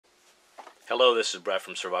Hello, this is Brett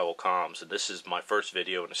from Survival Comms, and this is my first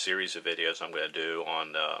video in a series of videos I'm going to do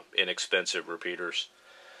on inexpensive repeaters.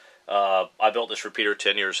 I built this repeater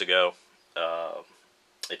 10 years ago.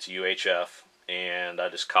 It's UHF, and I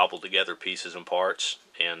just cobbled together pieces and parts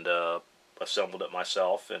and assembled it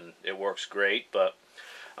myself, and it works great, but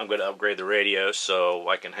I'm going to upgrade the radio so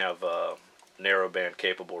I can have narrowband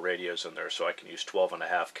capable radios in there, so I can use 12.5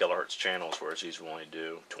 kilohertz channels, whereas these will only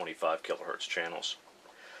do 25 kilohertz channels.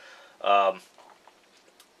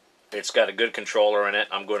 It's got a good controller in it.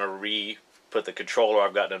 I'm going to put the controller.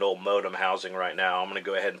 I've got an old modem housing right now. I'm going to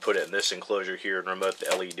go ahead and put it in this enclosure here and remote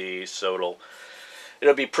the LEDs, so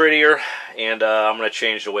it'll be prettier. And I'm going to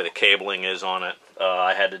change the way the cabling is on it.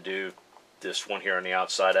 I had to do this one here on the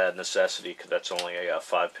outside out of necessity because that's only a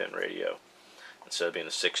 5-pin radio instead of being a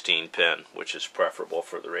 16-pin, which is preferable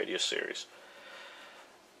for the radio series.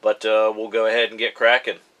 But we'll go ahead and get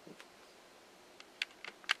cracking.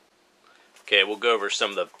 Okay, we'll go over some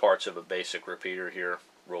of the parts of a basic repeater here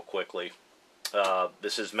real quickly.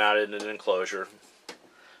 This is mounted in an enclosure,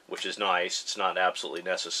 which is nice. It's not absolutely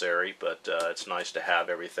necessary, but it's nice to have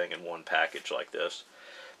everything in one package like this.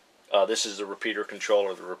 This is the repeater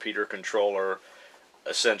controller. The repeater controller,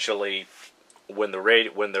 essentially, when the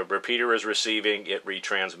repeater is receiving, it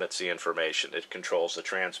retransmits the information. It controls the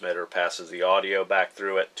transmitter, passes the audio back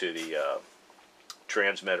through it to the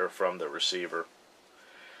transmitter from the receiver.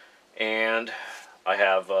 And I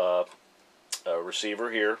have a receiver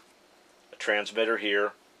here, a transmitter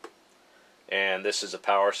here, and this is a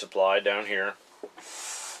power supply down here.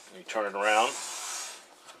 You turn it around,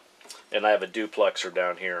 and I have a duplexer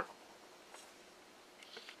down here.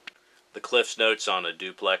 The Cliff's Notes on a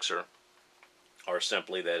duplexer are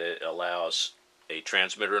simply that it allows a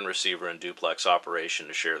transmitter and receiver in duplex operation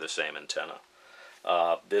to share the same antenna.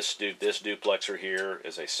 This duplexer here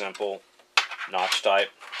is a simple notch type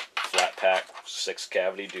flat pack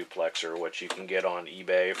 6-cavity duplexer, which you can get on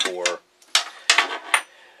eBay for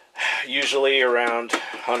usually around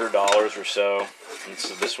 $100 or so. And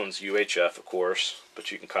so this one's UHF, of course, but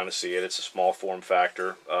you can kind of see it. It's a small form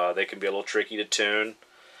factor. They can be a little tricky to tune,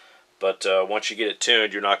 but once you get it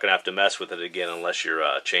tuned, you're not going to have to mess with it again unless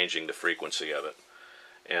you're changing the frequency of it.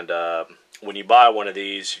 And when you buy one of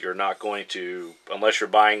these, you're not going to, unless you're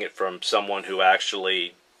buying it from someone who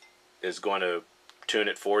actually is going to tune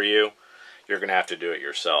it for you, you're going to have to do it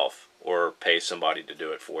yourself or pay somebody to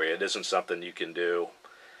do it for you. It isn't something you can do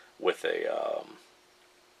with a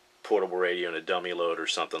portable radio and a dummy load or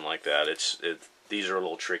something like that. These are a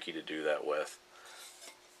little tricky to do that with.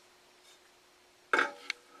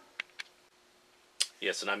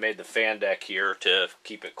 Yes, and I made the fan deck here to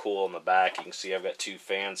keep it cool in the back. You can see I've got 2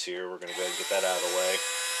 fans here. We're going to go ahead and get that out of the way.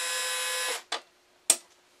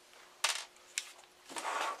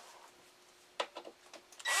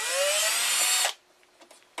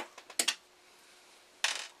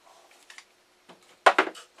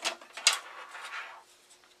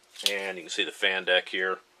 And you can see the fan deck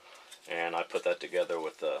here, and I put that together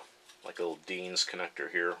with like a little Dean's connector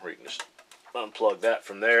here, where you can just unplug that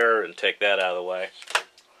from there and take that out of the way.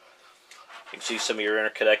 You can see some of your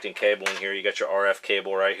interconnecting cabling here. You got your RF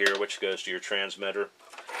cable right here, which goes to your transmitter.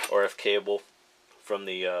 RF cable from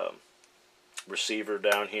the receiver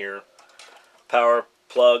down here. Power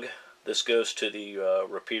plug. This goes to the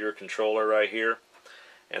repeater controller right here,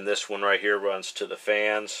 and this one right here runs to the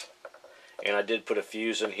fans. And I did put a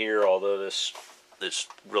fuse in here, although this is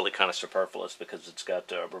really kind of superfluous because it's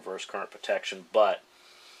got reverse current protection, but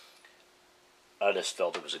I just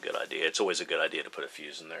felt it was a good idea. It's always a good idea to put a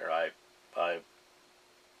fuse in there. I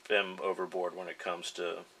am overboard when it comes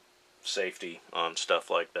to safety on stuff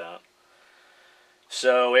like that.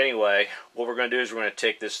 So anyway, what we're going to do is we're going to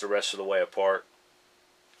take this the rest of the way apart.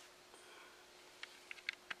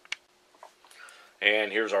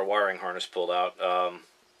 And here's our wiring harness pulled out.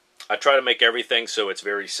 I try to make everything so it's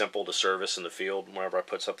very simple to service in the field whenever I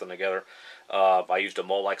put something together. I used a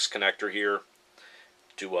Molex connector here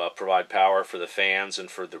to provide power for the fans and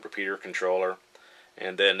for the repeater controller.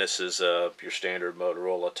 And then this is your standard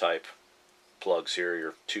Motorola type plugs here,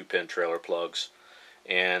 your 2-pin trailer plugs.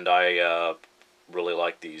 And I really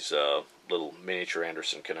like these little miniature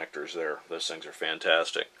Anderson connectors there. Those things are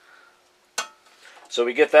fantastic. So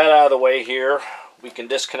we get that out of the way here. We can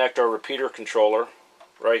disconnect our repeater controller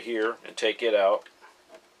right here and take it out.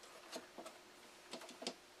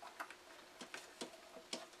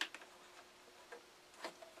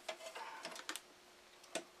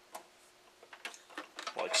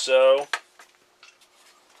 Like so.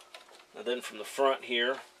 And then from the front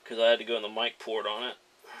here, because I had to go in the mic port on it,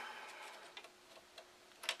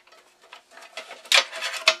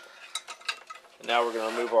 and now we're going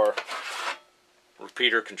to remove our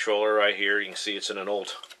repeater controller right here. You can see it's in an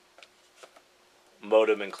old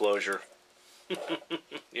modem enclosure.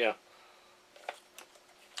 Yeah.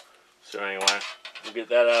 So anyway, we'll get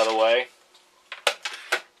that out of the way.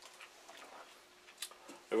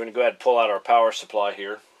 We're going to go ahead and pull out our power supply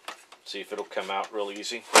here. See if it'll come out real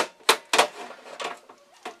easy.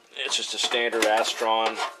 It's just a standard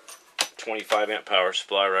Astron 25 amp power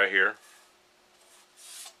supply right here.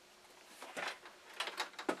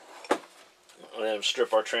 And then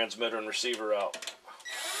strip our transmitter and receiver out.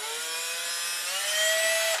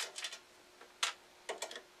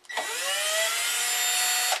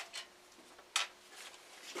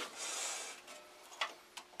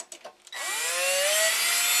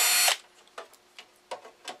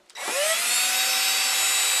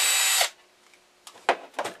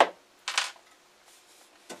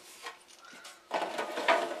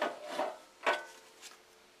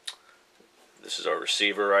 This is our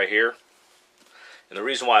receiver right here. And the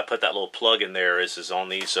reason why I put that little plug in there is on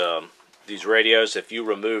these radios, if you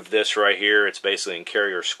remove this right here, it's basically in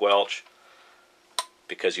carrier squelch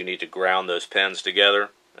because you need to ground those pins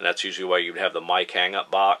together. And that's usually why you'd have the mic hang-up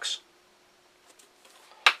box.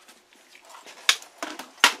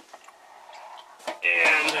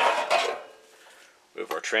 And move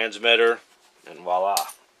our transmitter, and voila.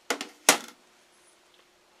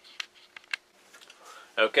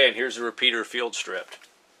 Okay, and here's the repeater field stripped.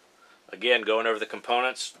 Again, going over the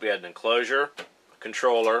components, we had an enclosure, a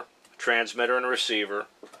controller, a transmitter and a receiver,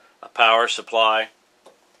 a power supply,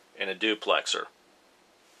 and a duplexer.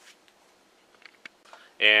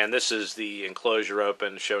 And this is the enclosure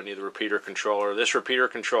open, showing you the repeater controller. This repeater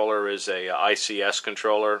controller is a ICS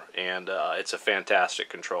controller, and it's a fantastic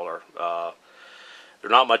controller.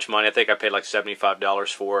 They're not much money. I think I paid like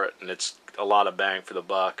 $75 for it, and it's a lot of bang for the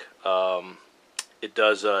buck. It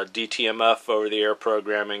does DTMF over-the-air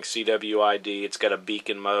programming, CWID. It's got a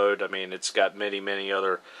beacon mode. I mean, it's got many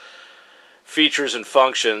other features and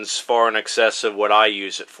functions far in excess of what I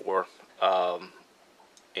use it for.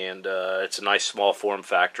 And it's a nice small form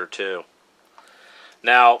factor too.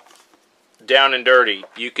 Now, down and dirty,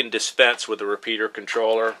 you can dispense with a repeater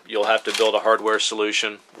controller. You'll have to build a hardware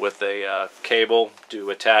solution with a cable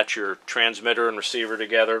to attach your transmitter and receiver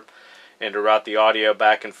together, and to route the audio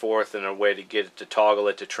back and forth, and a way to get it to toggle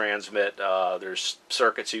it to transmit. There's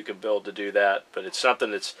circuits you can build to do that, but it's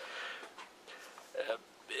something that's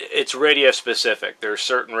it's radio specific. There are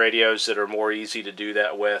certain radios that are more easy to do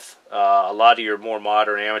that with. A lot of your more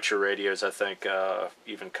modern amateur radios, I think,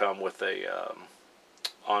 even come with a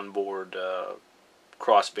onboard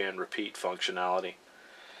crossband repeat functionality.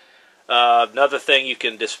 Another thing you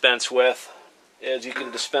can dispense with is you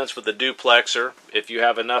can dispense with the duplexer if you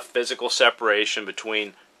have enough physical separation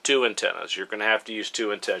between two antennas. You're going to have to use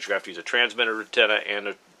two antennas. You're going to have to use a transmitter antenna and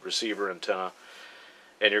a receiver antenna,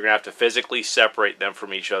 and you're going to have to physically separate them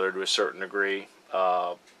from each other to a certain degree.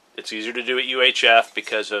 It's easier to do at UHF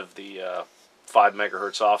because of the 5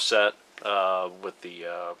 megahertz offset. With the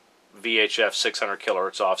VHF 600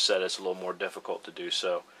 kilohertz offset, it's a little more difficult to do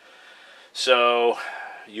so. So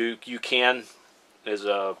you can, as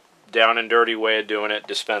a down and dirty way of doing it,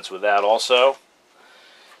 dispense with that also.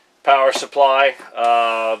 Power supply,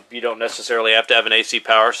 you don't necessarily have to have an AC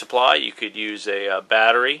power supply. You could use a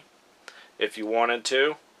battery if you wanted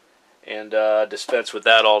to, and dispense with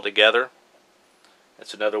that altogether.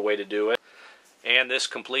 That's another way to do it. And this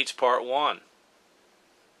completes part 1.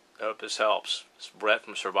 I hope this helps. It's Brett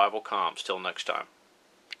from Survival Comms. Till next time.